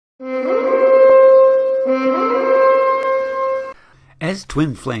As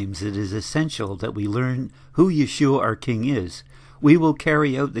twin flames, it is essential that we learn who Yeshua our King is. We will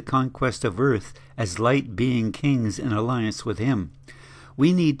carry out the conquest of earth as light being kings in alliance with him.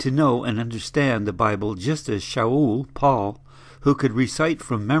 We need to know and understand the Bible just as Shaul, Paul, who could recite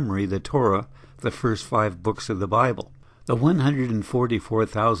from memory the Torah, the first 5 books of the Bible. The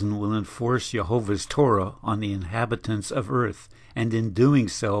 144,000 will enforce Jehovah's Torah on the inhabitants of earth, and in doing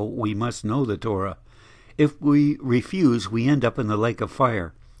so we must know the Torah. If we refuse, we end up in the lake of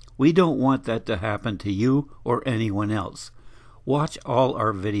fire. We don't want that to happen to you or anyone else. Watch all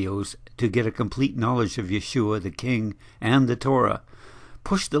our videos to get a complete knowledge of Yeshua the King and the Torah.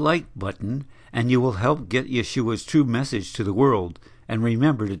 Push the like button and you will help get Yeshua's true message to the world, and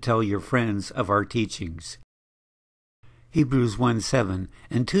remember to tell your friends of our teachings. Hebrews 1:7,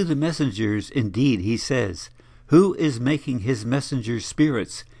 and to the messengers indeed he says, who is making his messengers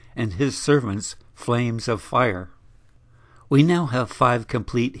spirits and his servants flames of fire. We now have 5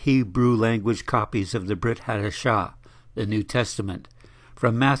 complete Hebrew language copies of the Brit Hadashah, the New Testament,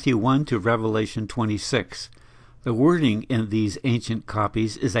 from Matthew 1 to Revelation 26. The wording in these ancient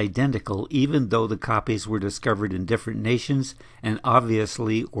copies is identical, even though the copies were discovered in different nations and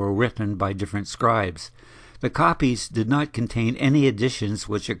obviously were written by different scribes. The copies did not contain any additions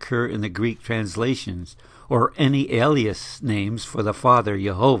which occur in the Greek translations, or any alias names for the Father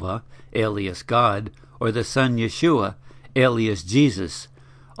Jehovah, alias God, or the Son Yeshua, alias Jesus.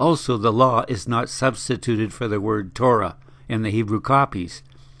 Also, the law is not substituted for the word Torah in the Hebrew copies.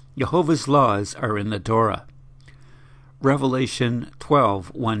 Jehovah's laws are in the Torah. Revelation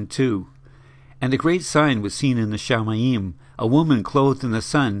 12:1-2. And a great sign was seen in the Shamayim, a woman clothed in the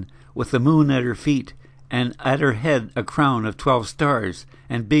sun, with the moon at her feet, and at her head a crown of 12 stars,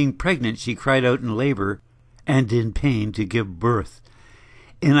 and being pregnant she cried out in labor and in pain to give birth.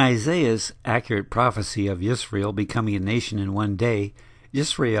 In Isaiah's accurate prophecy of Israel becoming a nation in one day,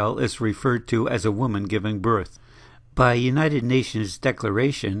 Israel is referred to as a woman giving birth. By United Nations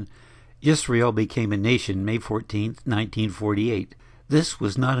declaration, Israel became a nation May 14, 1948. This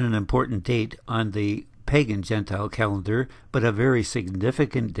was not an important date on the pagan Gentile calendar, but a very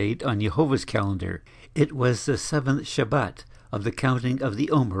significant date on Jehovah's calendar. It was the 7th Shabbat of the counting of the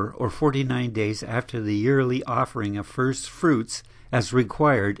Omer, or 49 days after the yearly offering of first fruits as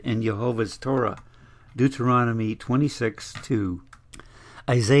required in Jehovah's Torah. Deuteronomy 26:2.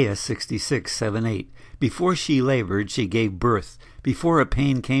 Isaiah 66:7-8. Before she labored, she gave birth. Before a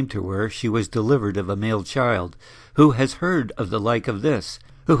pain came to her, she was delivered of a male child. Who has heard of the like of this?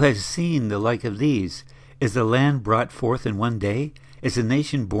 Who has seen the like of these? Is the land brought forth in one day? Is a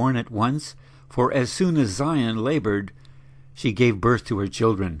nation born at once? For as soon as Zion labored, she gave birth to her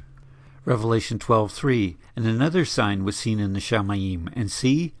children. Revelation 12:3. And another sign was seen in the Shamayim, and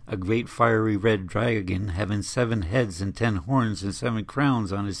see, a great fiery red dragon, having 7 heads and 10 horns and 7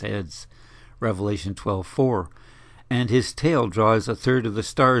 crowns on his heads. Revelation 12:4. And his tail draws 1/3 of the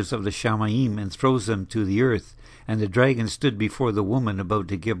stars of the Shamayim and throws them to the earth. And the dragon stood before the woman about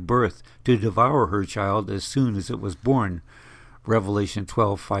to give birth, to devour her child as soon as it was born. Revelation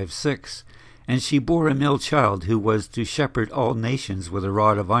 12:5-6. And she bore a male child, who was to shepherd all nations with a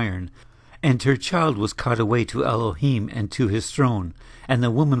rod of iron. And her child was caught away to Elohim and to his throne. And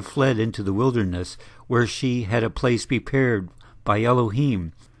the woman fled into the wilderness, where she had a place prepared by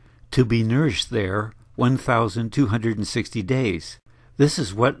Elohim, to be nourished there 1,260 days. This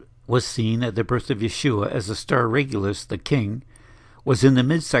is what was seen at the birth of Yeshua, as the star Regulus, the king, was in the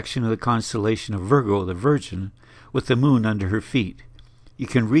midsection of the constellation of Virgo, the Virgin, with the moon under her feet. You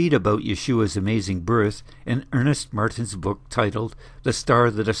can read about Yeshua's amazing birth in Ernest Martin's book titled The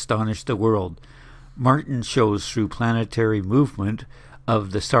Star That Astonished the World. Martin shows through planetary movement of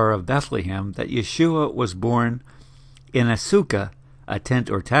the Star of Bethlehem that Yeshua was born in a sukkah, a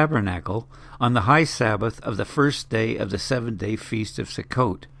tent or tabernacle, on the high Sabbath of the first day of the 7-day feast of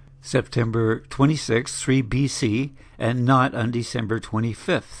Sukkot, September 26, 3 BC, and not on December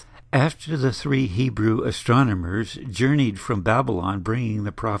 25th. After the 3 Hebrew astronomers journeyed from Babylon, bringing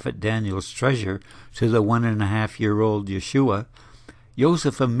the prophet Daniel's treasure to the 1.5-year-old Yeshua,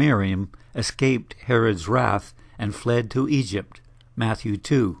 Joseph and Miriam escaped Herod's wrath and fled to Egypt. Matthew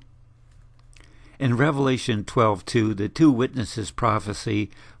 2. In Revelation 12:2, the 2 witnesses prophesy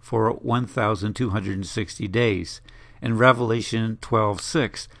for 1,260 days. In Revelation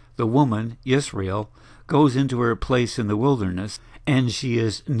 12:6, the woman, Israel, goes into her place in the wilderness, and she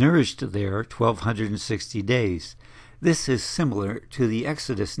is nourished there 1,260 days. This is similar to the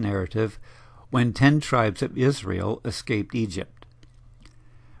Exodus narrative, when 10 tribes of Israel escaped Egypt.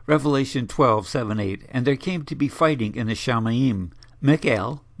 Revelation 12:7-8, and there came to be fighting in the Shamayim.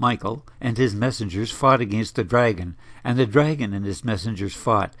 Michael, Michael, and his messengers fought against the dragon, and the dragon and his messengers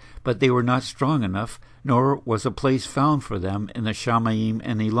fought, but they were not strong enough, nor was a place found for them in the Shamaim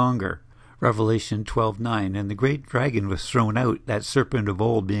any longer. Revelation 12:9. And the great dragon was thrown out, that serpent of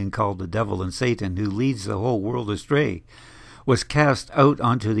old, being called the devil and Satan, who leads the whole world astray, was cast out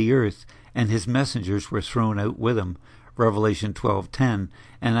onto the earth, and his messengers were thrown out with him. Revelation 12:10.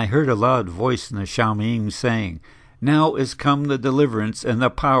 And I heard a loud voice in the Shamaim saying, Now is come the deliverance and the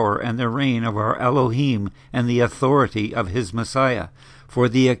power and the reign of our Elohim and the authority of his Messiah. For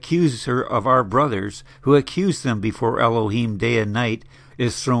the accuser of our brothers, who accused them before Elohim day and night,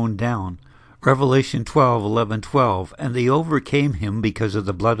 is thrown down. Revelation 12:11-12. And they overcame him because of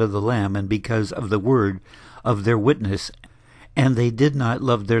the blood of the Lamb and because of the word of their witness, and they did not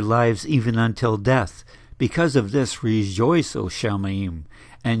love their lives even until death. Because of this rejoice, O Shamaim,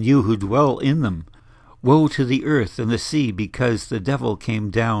 and you who dwell in them. Woe to the earth and the sea, because the devil came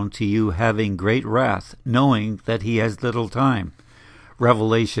down to you having great wrath, knowing that he has little time.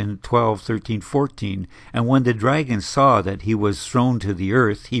 Revelation 12:13-14. And when the dragon saw that he was thrown to the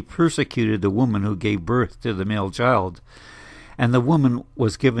earth, he persecuted the woman who gave birth to the male child. And the woman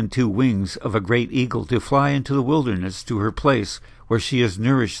was given 2 wings of a great eagle to fly into the wilderness to her place, where she is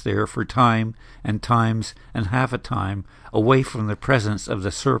nourished there for time and times and half a time, away from the presence of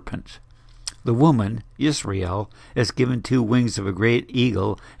the serpent. The woman, Israel, is given 2 wings of a great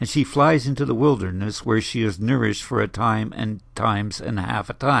eagle, and she flies into the wilderness, where she is nourished for a time and times and half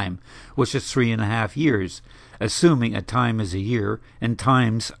a time, which is 3.5 years, assuming a time is a year, and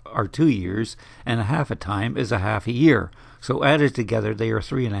times are 2 years, and a half a time is a half a year. So added together, they are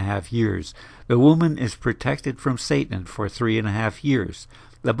 3.5 years. The woman is protected from Satan for 3.5 years.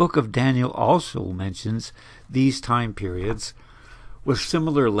 The book of Daniel also mentions these time periods with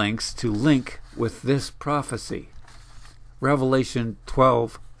similar lengths to link with this prophecy. Revelation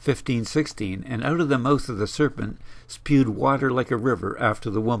 12:15-16. And out of the mouth of the serpent spewed water like a river after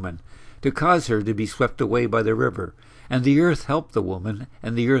the woman, to cause her to be swept away by the river. And the earth helped the woman,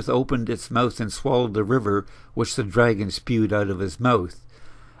 and the earth opened its mouth and swallowed the river which the dragon spewed out of his mouth.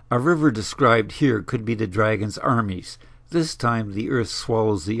 A river described here could be the dragon's armies. This time the earth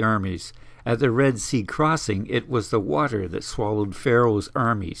swallows the armies. At the Red Sea crossing, it was the water that swallowed Pharaoh's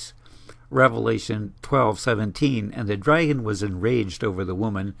armies. Revelation 12:17. And the dragon was enraged over the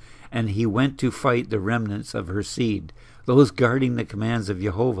woman, and he went to fight the remnants of her seed, those guarding the commands of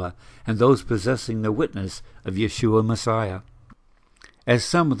Jehovah, and those possessing the witness of Yeshua Messiah. As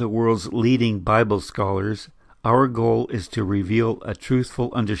some of the world's leading Bible scholars, our goal is to reveal a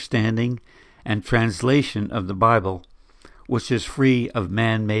truthful understanding and translation of the Bible, which is free of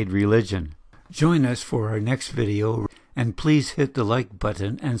man-made religion. Join us for our next video, and please hit the like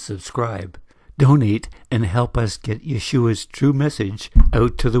button and subscribe. Donate and help us get Yeshua's true message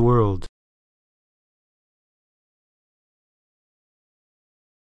out to the world.